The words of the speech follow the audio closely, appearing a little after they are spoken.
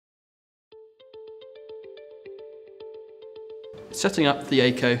Setting up the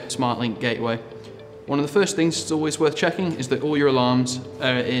Ei1000G SmartLINK Gateway. One of the first things that's always worth checking is that all your alarms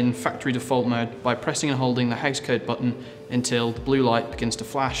are in factory default mode by pressing and holding the house code button until the blue light begins to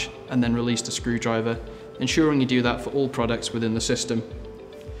flash and then release the screwdriver, ensuring you do that for all products within the system.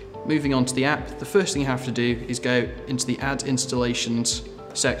 Moving on to the app, the first thing you have to do is go into the Add Installations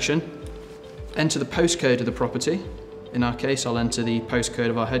section, enter the postcode of the property. In our case, I'll enter the postcode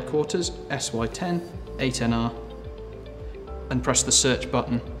of our headquarters, SY10 8NR, and press the search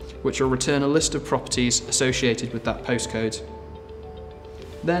button, which will return a list of properties associated with that postcode.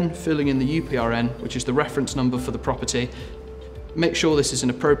 Then, filling in the UPRN, which is the reference number for the property, make sure this is an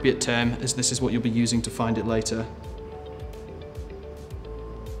appropriate term, as this is what you'll be using to find it later.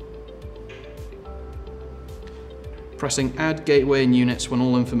 Pressing Add Gateway and Units when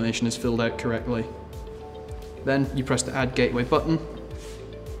all information is filled out correctly. Then you press the Add Gateway button,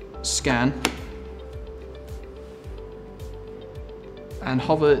 scan, and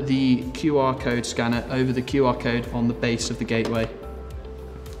hover the QR code scanner over the QR code on the base of the gateway,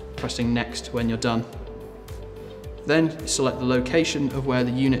 pressing Next when you're done. Then select the location of where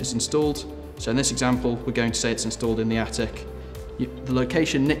the unit is installed. So in this example, we're going to say it's installed in the attic. The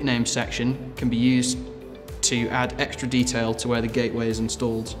location nickname section can be used to add extra detail to where the gateway is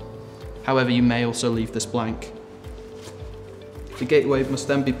installed. However, you may also leave this blank. The gateway must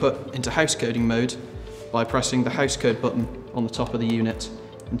then be put into house coding mode by pressing the house code button on the top of the unit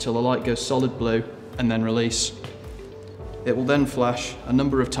until the light goes solid blue and then release. It will then flash a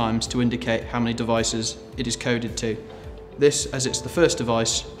number of times to indicate how many devices it is coded to. This, as it's the first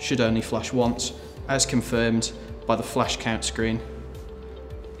device, should only flash once, as confirmed by the flash count screen.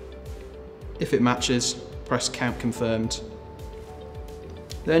 If it matches, press Count Confirmed.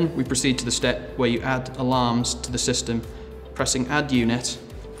 Then we proceed to the step where you add alarms to the system, pressing Add Unit,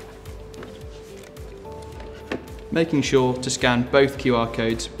 making sure to scan both QR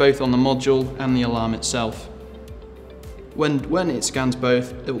codes, both on the module and the alarm itself. When it scans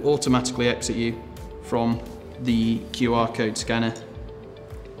both, it will automatically exit you from the QR code scanner.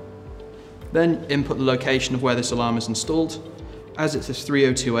 Then input the location of where this alarm is installed. As it's a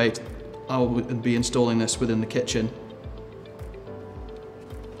 3028, I will be installing this within the kitchen.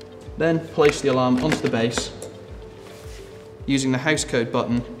 Then place the alarm onto the base, using the house code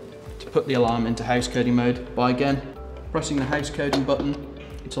button to put the alarm into house coding mode by again pressing the house coding button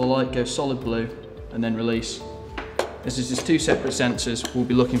until the light goes solid blue and then release. As this is two separate sensors, we'll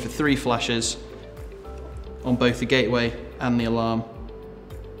be looking for 3 flashes on both the gateway and the alarm.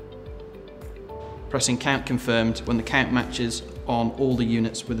 Pressing Count Confirmed when the count matches on all the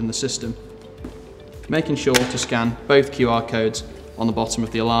units within the system. Making sure to scan both QR codes on the bottom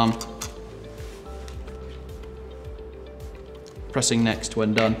of the alarm. Pressing Next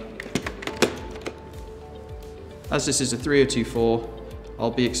when done. As this is a 3024,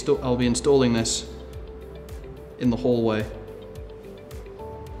 I'll be installing this in the hallway.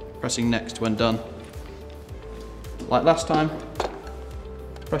 Pressing Next when done. Like last time,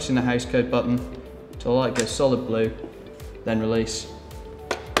 pressing the house code button till the light goes solid blue, then release.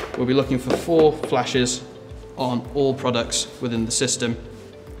 We'll be looking for 4 flashes on all products within the system.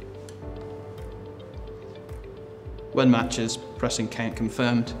 When matches, pressing Count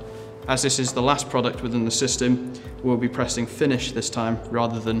Confirmed. As this is the last product within the system, we'll be pressing Finish this time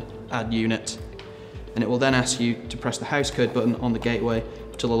rather than Add Unit. And it will then ask you to press the house code button on the gateway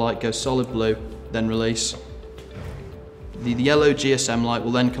till the light goes solid blue, then release. The yellow GSM light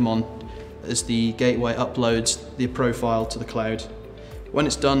will then come on as the gateway uploads the profile to the cloud. When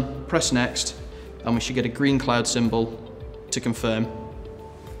it's done, press Next, and we should get a green cloud symbol to confirm.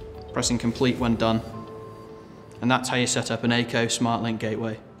 Pressing Complete when done. And that's how you set up an Ei1000 SmartLINK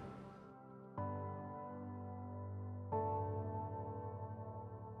Gateway.